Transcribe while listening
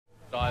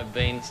I've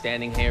been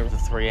standing here for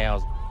 3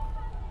 hours.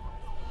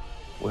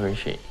 Where is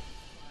she?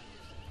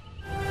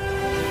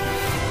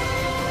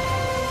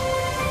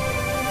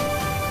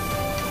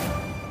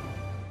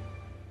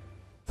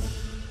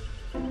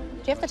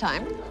 Do you have the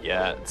time?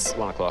 Yeah, it's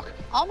 1 o'clock.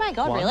 Oh my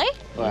God, really?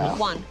 Wow.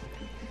 1.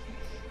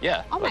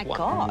 Yeah. Oh my like 1.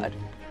 God.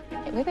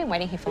 We've been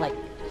waiting here for like...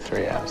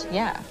 3 hours.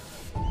 Yeah.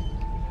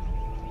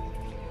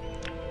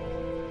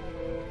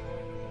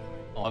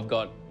 I've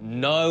got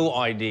no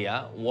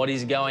idea what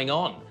is going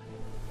on.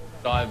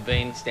 I've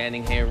been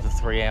standing here for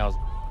 3 hours.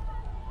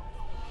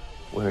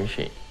 Where is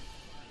she?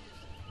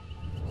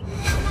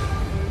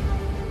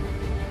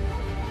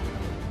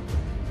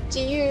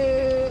 Do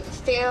you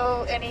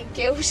feel any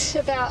guilt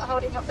about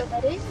holding up the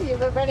wedding? You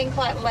were running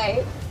quite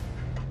late.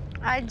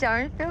 I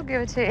don't feel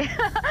guilty.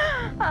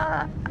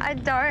 I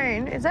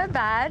don't. Is that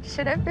bad?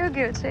 Should I feel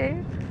guilty?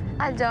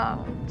 I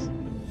don't.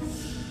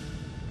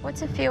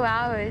 What's a few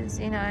hours,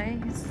 you know?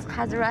 He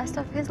has the rest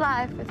of his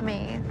life with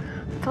me.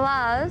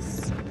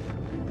 Plus,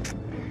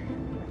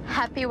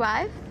 happy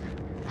wife,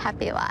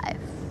 happy life.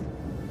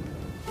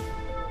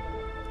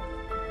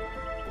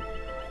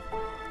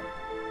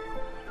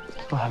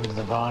 What happened to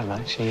the vibe,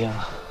 mate? She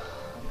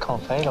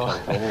can't fade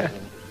away.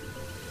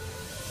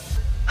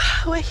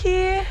 We're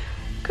here.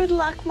 Good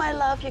luck, my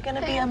love. You're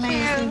gonna be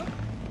amazing. You.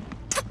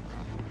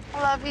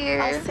 I love you.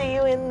 I'll see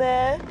you in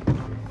there.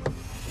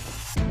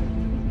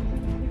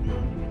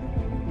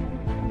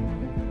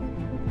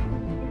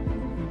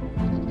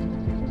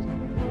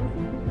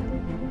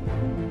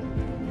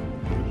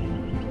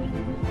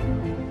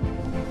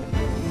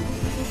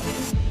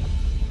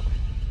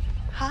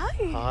 Hi.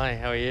 Hi,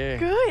 how are you?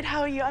 Good.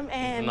 How are you? I'm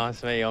Anne. Nice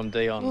to meet you. I'm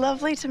Dion.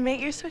 Lovely to meet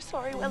you. So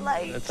sorry we're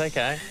late. It's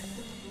okay.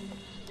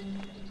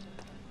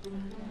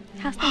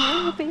 How's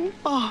the movie?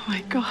 Oh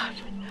my God.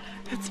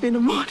 It's been a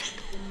morning.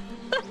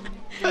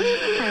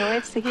 I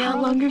always think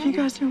How long have you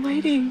guys been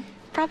waiting?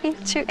 Probably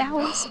 2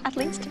 hours, at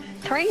least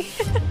 3.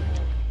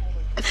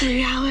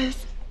 3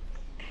 hours.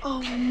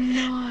 Oh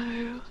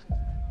no.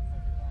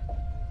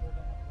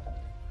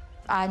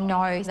 I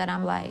know that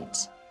I'm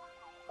late,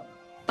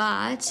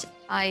 but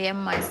I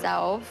am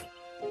myself.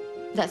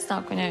 That's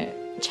not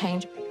gonna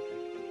change.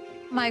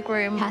 My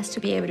groom has to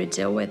be able to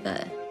deal with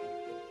it.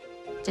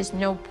 There's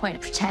no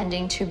point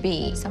pretending to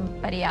be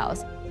somebody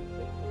else.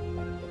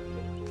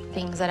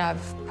 Things that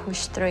I've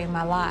pushed through in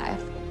my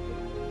life.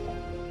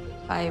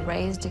 I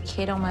raised a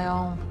kid on my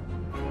own.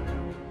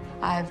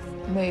 I've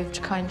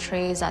moved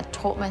countries. I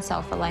taught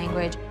myself a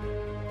language.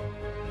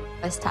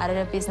 I started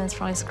a business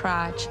from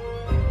scratch.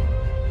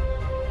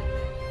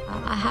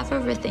 I have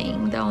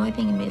everything. The only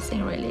thing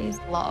missing really is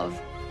love.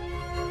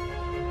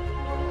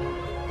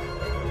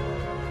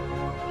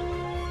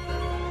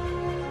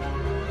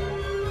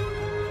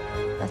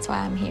 That's why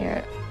I'm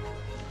here.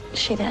 Is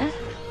she there?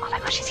 Oh my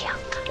God, she's young.